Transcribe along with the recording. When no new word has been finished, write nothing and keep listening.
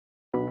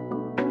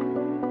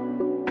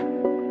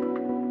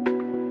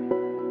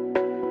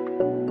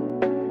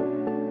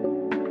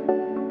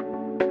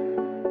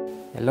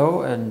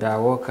Hello and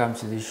welcome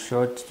to this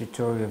short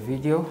tutorial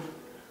video.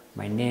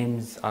 My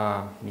name's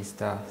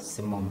Mr.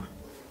 Simoma.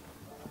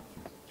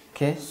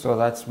 Okay, so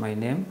that's my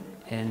name,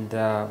 and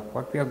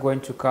what we are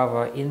going to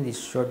cover in this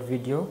short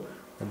video,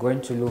 we're going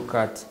to look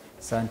at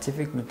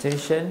scientific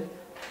notation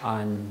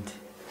and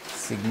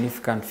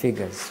significant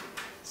figures.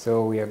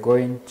 So we are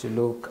going to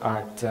look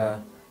at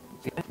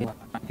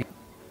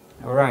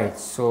alright,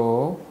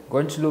 so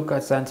going to look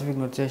at scientific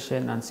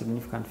notation and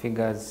significant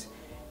figures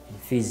in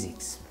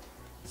physics.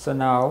 So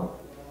now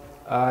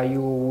you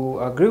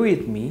will agree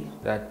with me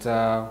that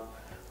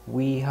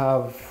we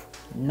have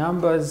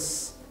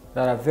numbers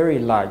that are very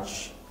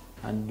large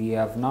and we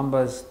have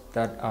numbers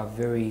that are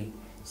very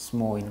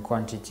small in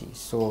quantity.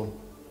 So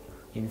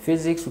in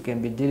physics we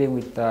can be dealing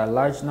with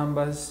large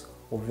numbers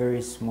or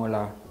very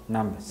smaller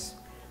numbers,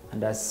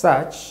 and as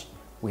such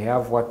we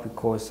have what we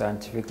call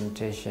scientific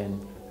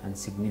notation and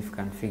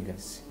significant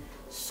figures.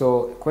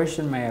 So a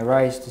question may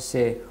arise to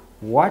say,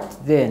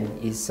 what then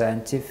is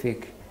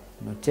scientific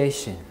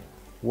notation?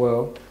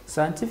 Well,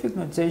 scientific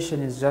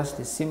notation is just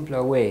a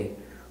simpler way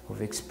of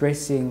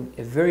expressing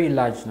a very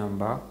large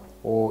number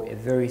or a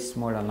very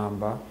smaller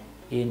number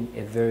in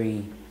a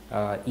very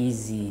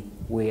easy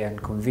way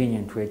and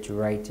convenient way to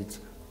write it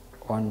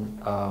on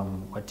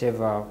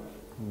whatever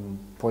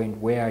point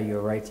where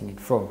you're writing it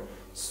from.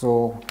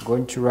 So I'm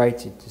going to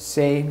write it to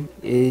say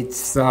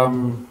it's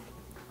a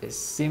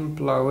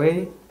simpler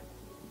way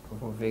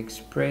of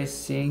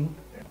expressing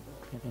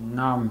a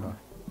number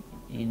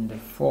in the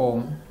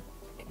form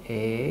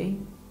a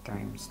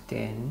times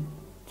 10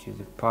 to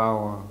the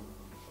power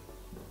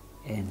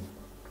n.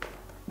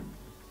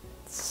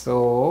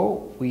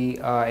 So we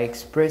are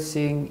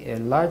expressing a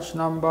large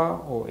number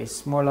or a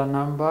smaller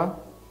number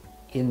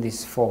in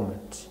this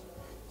format.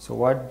 So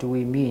what do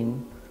we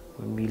mean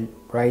when we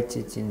write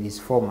it in this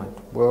format?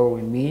 Well,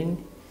 we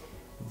mean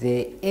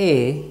the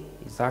a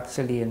is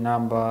actually a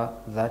number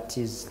that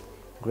is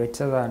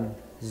greater than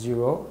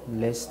 0,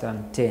 less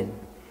than 10.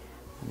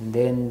 And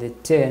then the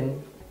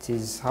 10, it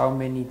is how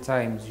many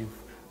times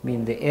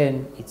the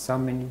n, it's how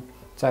many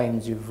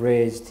times you've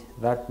raised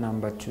that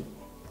number to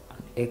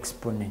an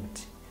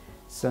exponent.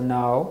 So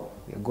now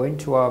we're going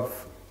to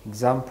have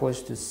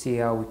examples to see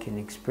how we can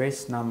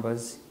express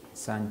numbers in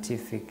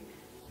scientific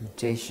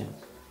notation.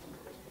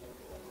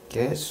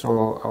 Okay,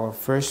 so our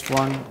first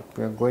one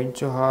we're going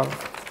to have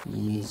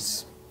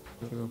is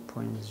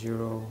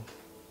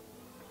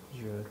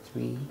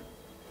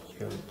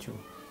 0.00302.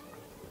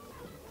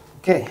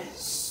 Okay,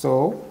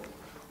 so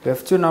we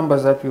have two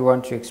numbers that we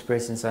want to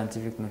express in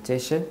scientific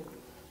notation.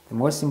 The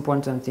most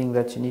important thing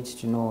that you need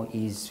to know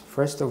is,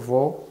 first of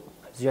all,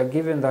 as you are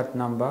given that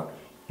number,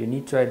 you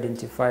need to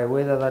identify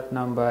whether that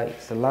number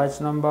is a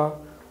large number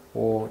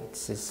or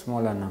it's a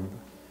smaller number.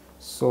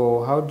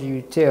 So how do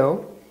you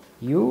tell?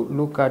 You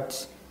look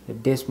at the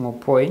decimal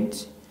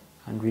point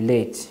and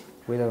relate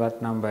whether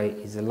that number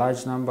is a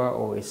large number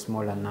or a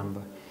smaller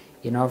number.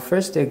 In our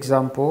first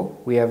example,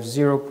 we have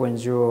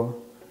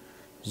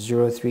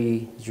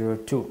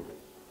 0.00302.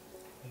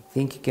 I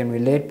think you can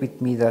relate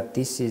with me that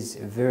this is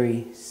a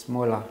very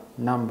smaller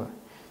number.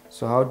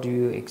 So how do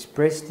you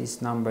express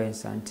this number in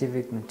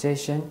scientific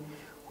notation?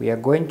 We are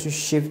going to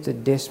shift the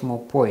decimal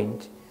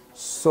point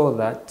so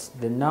that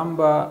the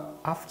number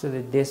after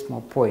the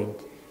decimal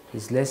point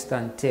is less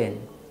than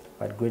 10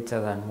 but greater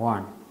than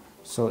 1.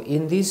 So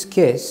in this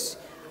case,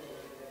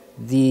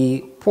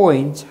 the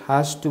point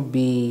has to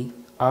be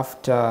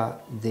after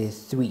the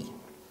 3,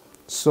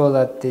 so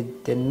that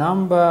the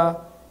number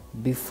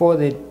before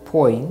the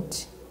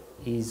point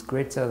is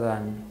greater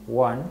than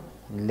 1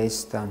 and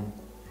less than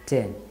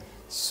 10.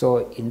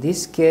 So in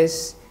this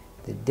case,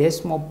 the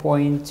decimal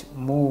point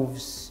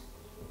moves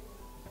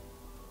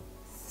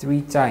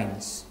 3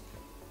 times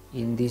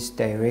in this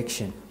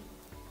direction.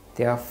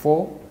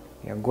 Therefore,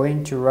 we are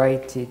going to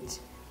write it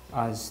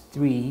as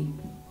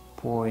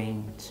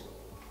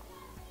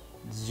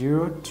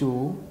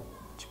 3.02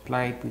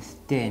 multiplied with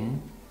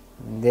 10,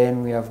 and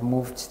then we have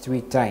moved 3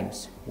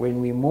 times.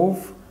 When we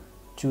move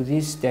to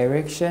this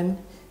direction,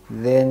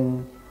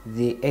 then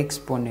the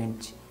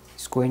exponent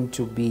is going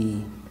to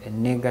be a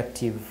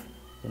negative,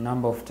 the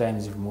number of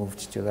times you've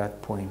moved to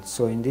that point.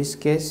 So in this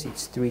case,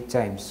 it's 3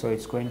 times, so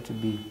it's going to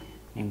be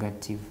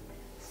negative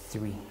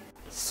 3.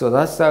 So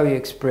that's how you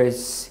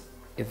express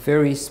a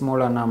very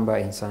smaller number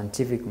in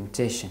scientific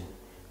notation.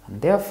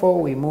 And therefore,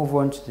 we move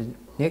on to the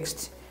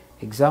next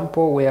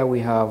example where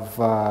we have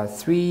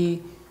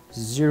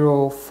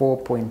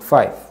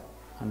 304.5,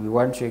 and we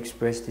want to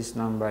express this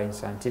number in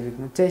scientific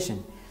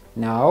notation.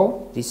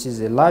 Now, this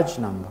is a large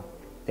number,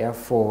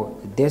 therefore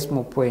the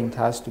decimal point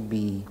has to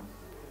be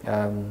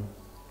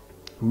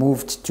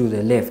moved to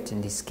the left in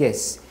this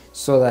case,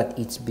 so that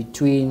it's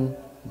between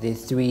the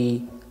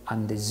 3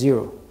 and the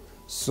 0.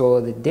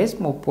 So the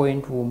decimal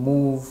point will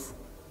move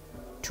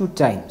 2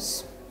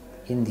 times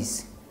in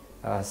this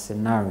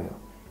scenario.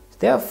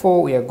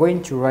 Therefore, we are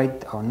going to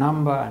write our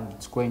number, and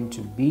it's going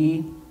to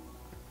be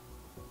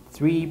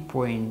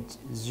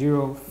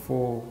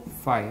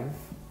 3.045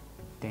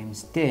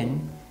 times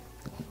 10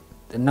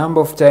 the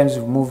number of times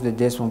we've moved the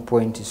decimal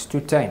point is 2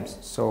 times.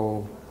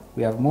 So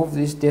we have moved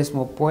this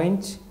decimal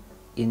point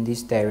in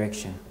this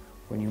direction.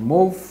 When you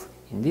move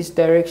in this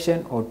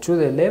direction or to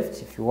the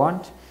left if you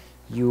want,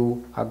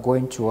 you are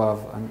going to have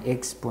an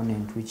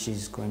exponent which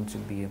is going to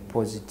be a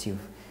positive.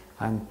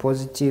 And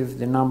positive,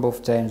 the number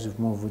of times we've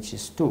moved, which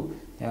is 2.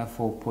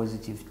 Therefore,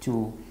 positive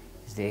 2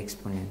 is the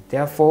exponent.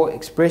 Therefore,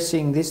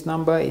 expressing this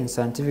number in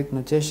scientific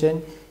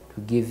notation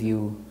to give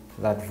you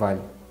that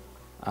value.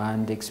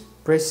 And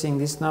expressing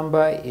this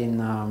number in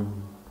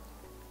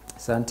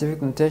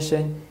scientific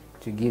notation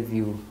to give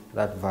you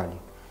that value.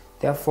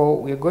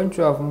 Therefore, we're going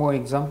to have more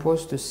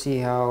examples to see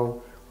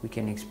how we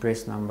can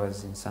express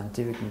numbers in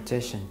scientific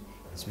notation.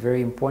 It's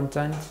very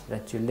important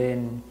that you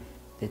learn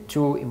the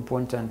 2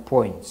 important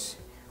points.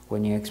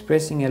 When you're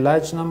expressing a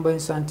large number in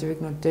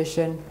scientific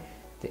notation,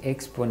 the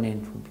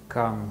exponent will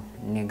become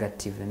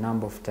negative the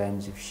number of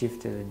times you've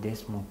shifted the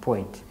decimal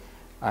point.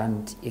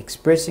 And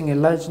expressing a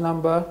large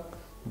number,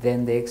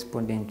 then the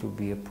exponent will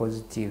be a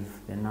positive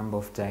the number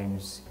of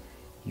times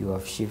you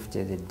have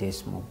shifted the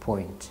decimal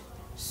point.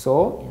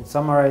 So, in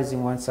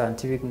summarizing what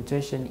scientific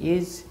notation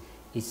is,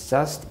 it's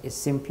just a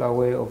simpler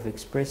way of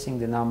expressing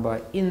the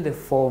number in the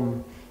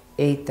form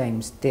a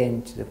times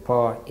 10 to the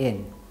power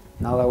n.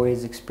 In other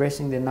words,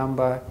 expressing the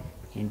number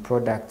in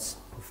products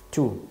of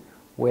 2,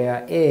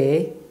 where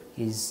a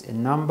is a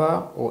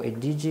number or a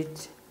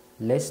digit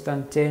less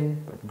than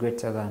 10 but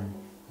greater than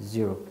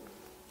 0.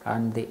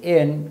 And the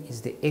n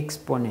is the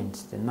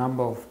exponent, the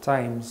number of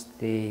times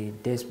the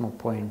decimal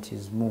point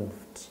is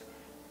moved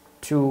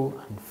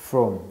to and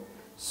from.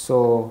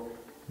 So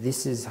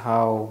this is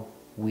how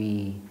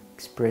we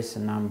express a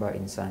number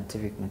in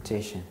scientific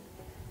notation.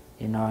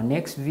 In our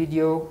next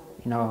video,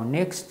 in our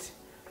next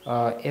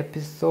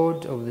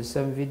episode of the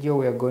same video,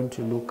 we are going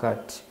to look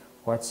at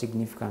what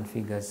significant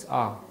figures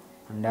are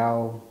and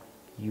how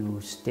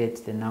you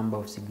state the number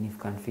of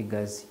significant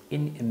figures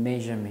in a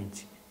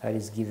measurement that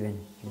is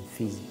given in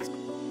physics.